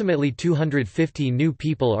 Approximately 250 new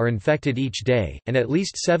people are infected each day, and at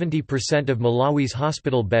least 70% of Malawi's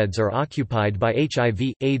hospital beds are occupied by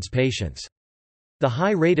HIV, AIDS patients. The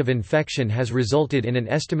high rate of infection has resulted in an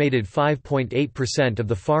estimated 5.8% of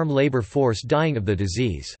the farm labor force dying of the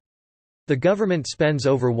disease. The government spends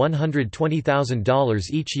over $120,000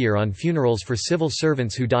 each year on funerals for civil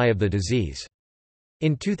servants who die of the disease.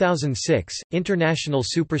 In 2006, international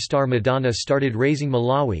superstar Madonna started Raising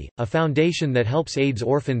Malawi, a foundation that helps AIDS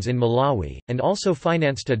orphans in Malawi, and also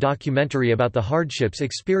financed a documentary about the hardships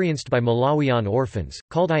experienced by Malawian orphans,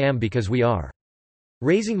 called I Am Because We Are.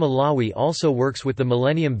 Raising Malawi also works with the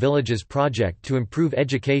Millennium Villages project to improve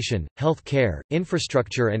education, health care,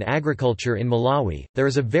 infrastructure, and agriculture in Malawi. There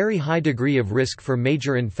is a very high degree of risk for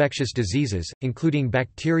major infectious diseases, including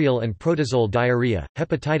bacterial and protozoal diarrhea,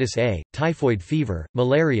 hepatitis A, typhoid fever,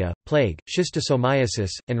 malaria, plague, schistosomiasis,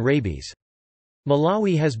 and rabies.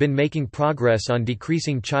 Malawi has been making progress on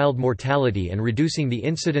decreasing child mortality and reducing the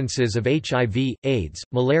incidences of HIV, AIDS,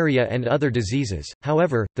 malaria, and other diseases.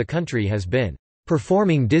 However, the country has been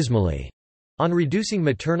performing dismally on reducing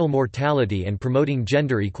maternal mortality and promoting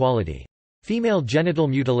gender equality. Female genital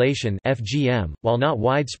mutilation (FGM), while not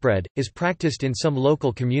widespread, is practiced in some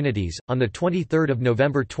local communities. On the 23rd of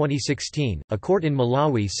November 2016, a court in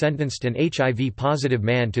Malawi sentenced an HIV-positive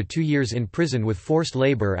man to 2 years in prison with forced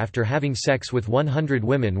labor after having sex with 100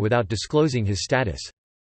 women without disclosing his status.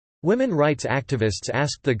 Women rights activists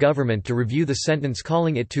asked the government to review the sentence,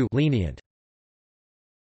 calling it too lenient.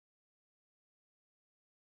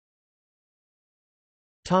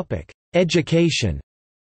 Education.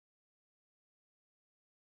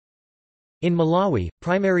 In Malawi,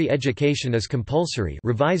 primary education is compulsory,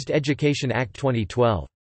 Revised Education Act 2012.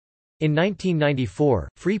 In 1994,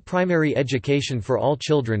 free primary education for all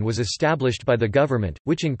children was established by the government,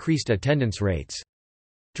 which increased attendance rates.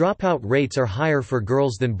 Dropout rates are higher for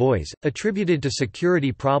girls than boys, attributed to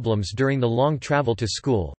security problems during the long travel to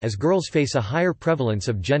school, as girls face a higher prevalence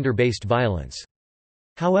of gender-based violence.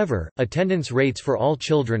 However, attendance rates for all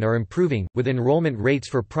children are improving, with enrollment rates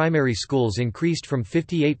for primary schools increased from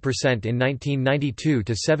 58% in 1992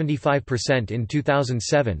 to 75% in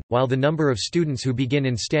 2007, while the number of students who begin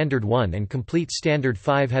in Standard 1 and complete Standard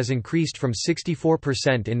 5 has increased from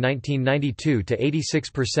 64% in 1992 to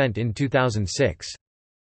 86% in 2006.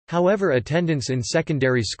 However, attendance in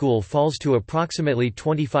secondary school falls to approximately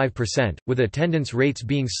 25%, with attendance rates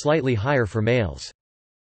being slightly higher for males.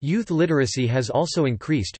 Youth literacy has also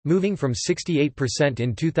increased, moving from 68%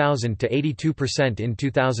 in 2000 to 82% in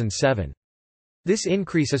 2007. This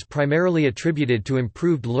increase is primarily attributed to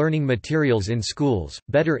improved learning materials in schools,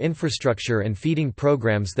 better infrastructure and feeding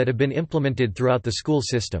programs that have been implemented throughout the school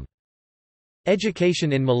system.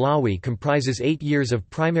 Education in Malawi comprises 8 years of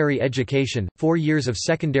primary education, 4 years of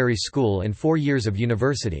secondary school and 4 years of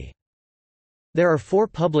university. There are 4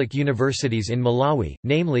 public universities in Malawi,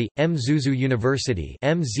 namely, Mzuzu University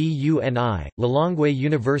 (MZUNI), Lilongwe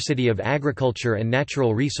University of Agriculture and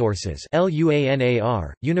Natural Resources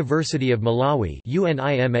 (LUANAR), University of Malawi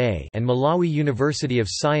 (UNIMA), and Malawi University of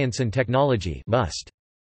Science and Technology (MUST).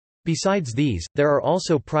 Besides these, there are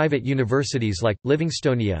also private universities like,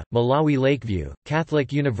 Livingstonia, Malawi Lakeview,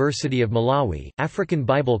 Catholic University of Malawi, African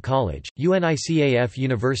Bible College, UNICAF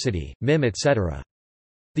University, MIM etc.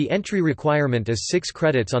 The entry requirement is 6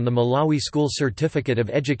 credits on the Malawi School Certificate of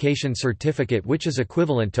Education certificate, which is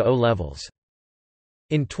equivalent to O-levels.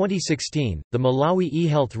 In 2016, the Malawi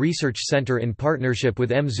eHealth Research Center in partnership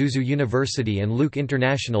with Mzuzu University and Luke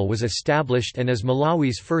International was established and is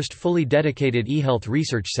Malawi's first fully dedicated eHealth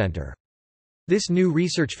research center. This new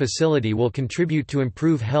research facility will contribute to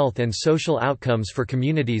improve health and social outcomes for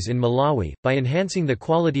communities in Malawi, by enhancing the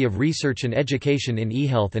quality of research and education in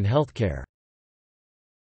eHealth and healthcare.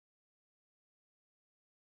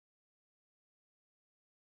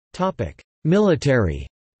 Military.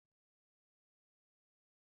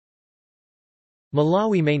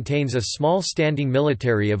 Malawi maintains a small standing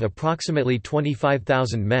military of approximately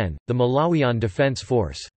 25,000 men, the Malawian Defense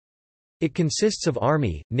Force. It consists of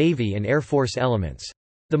Army, Navy and Air Force elements.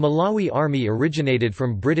 The Malawi Army originated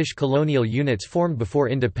from British colonial units formed before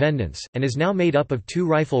independence, and is now made up of 2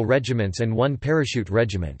 rifle regiments and 1 parachute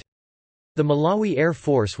regiment. The Malawi Air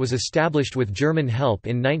Force was established with German help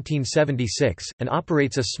in 1976, and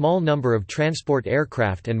operates a small number of transport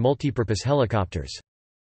aircraft and multipurpose helicopters.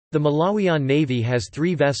 The Malawian Navy has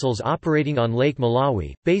 3 vessels operating on Lake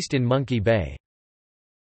Malawi, based in Monkey Bay.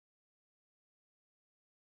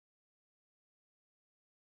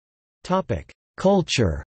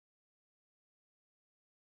 Culture.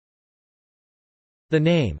 The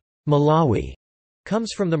name, Malawi,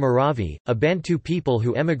 comes from the Maravi, a Bantu people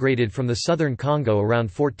who emigrated from the southern Congo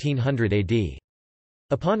around 1400 AD.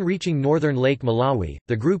 Upon reaching northern Lake Malawi,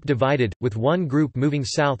 the group divided, with one group moving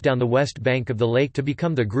south down the west bank of the lake to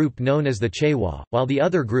become the group known as the Chewa, while the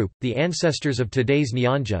other group, the ancestors of today's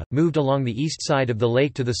Nyanja, moved along the east side of the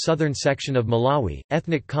lake to the southern section of Malawi.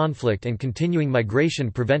 Ethnic conflict and continuing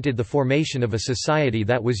migration prevented the formation of a society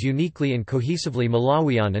that was uniquely and cohesively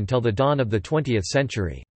Malawian until the dawn of the 20th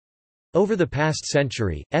century. Over the past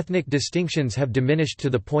century, ethnic distinctions have diminished to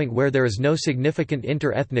the point where there is no significant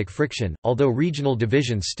inter-ethnic friction, although regional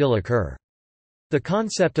divisions still occur. The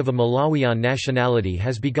concept of a Malawian nationality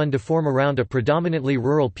has begun to form around a predominantly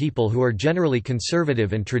rural people who are generally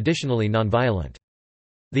conservative and traditionally nonviolent.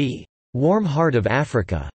 The "warm heart of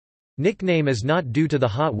Africa" nickname is not due to the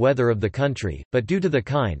hot weather of the country, but due to the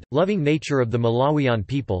kind, loving nature of the Malawian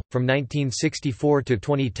people. From 1964 to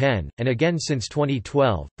 2010, and again since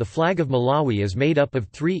 2012, the flag of Malawi is made up of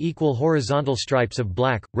 3 equal horizontal stripes of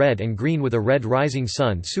black, red and green with a red rising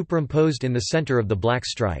sun superimposed in the center of the black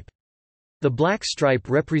stripe. The black stripe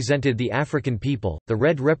represented the African people, the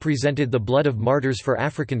red represented the blood of martyrs for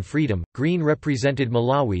African freedom, green represented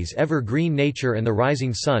Malawi's ever-green nature and the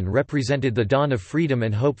rising sun represented the dawn of freedom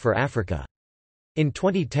and hope for Africa. In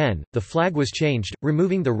 2010, the flag was changed,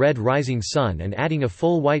 removing the red rising sun and adding a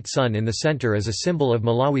full white sun in the center as a symbol of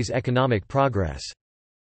Malawi's economic progress.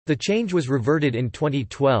 The change was reverted in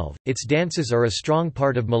 2012. Its dances are a strong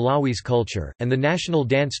part of Malawi's culture, and the national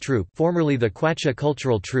dance troupe, formerly the Kwacha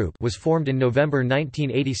Cultural Troupe, was formed in November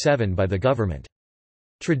 1987 by the government.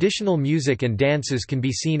 Traditional music and dances can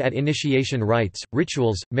be seen at initiation rites,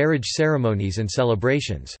 rituals, marriage ceremonies and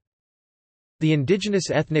celebrations. The indigenous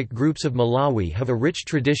ethnic groups of Malawi have a rich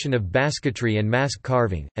tradition of basketry and mask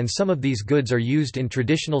carving, and some of these goods are used in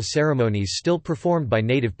traditional ceremonies still performed by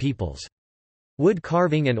native peoples. Wood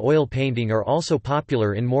carving and oil painting are also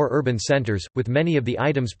popular in more urban centers, with many of the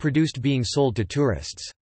items produced being sold to tourists.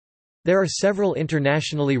 There are several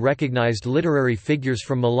internationally recognized literary figures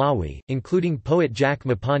from Malawi, including poet Jack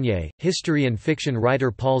Mapanye, history and fiction writer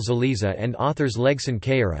Paul Zaliza and authors Legson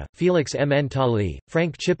Kayara, Felix M. Ntali,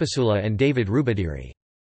 Frank Chipasula and David Rubadiri.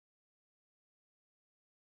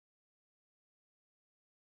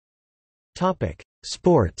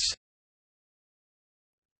 Sports.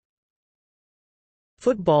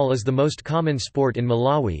 Football is the most common sport in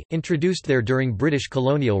Malawi, introduced there during British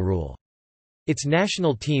colonial rule. Its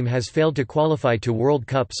national team has failed to qualify to World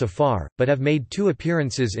Cup so far, but have made 2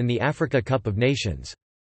 appearances in the Africa Cup of Nations.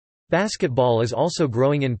 Basketball is also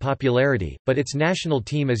growing in popularity, but its national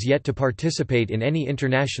team is yet to participate in any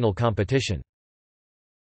international competition.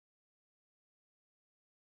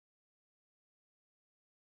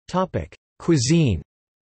 Cuisine.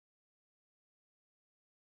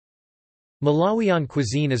 Malawian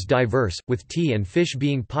cuisine is diverse, with tea and fish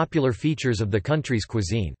being popular features of the country's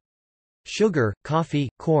cuisine. Sugar, coffee,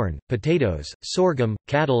 corn, potatoes, sorghum,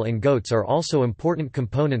 cattle and goats are also important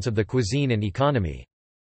components of the cuisine and economy.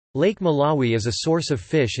 Lake Malawi is a source of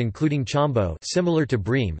fish including chambo similar to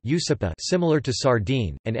bream, usipa similar to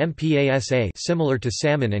sardine, and mpasa similar to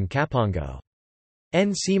salmon and kapongo.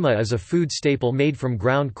 Nsima is a food staple made from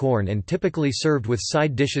ground corn and typically served with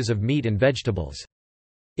side dishes of meat and vegetables.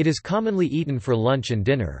 It is commonly eaten for lunch and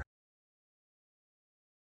dinner.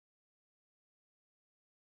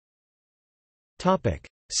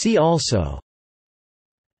 See also: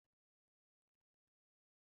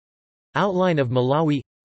 Outline of Malawi,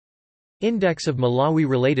 Index of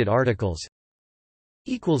Malawi-related articles,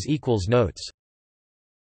 Notes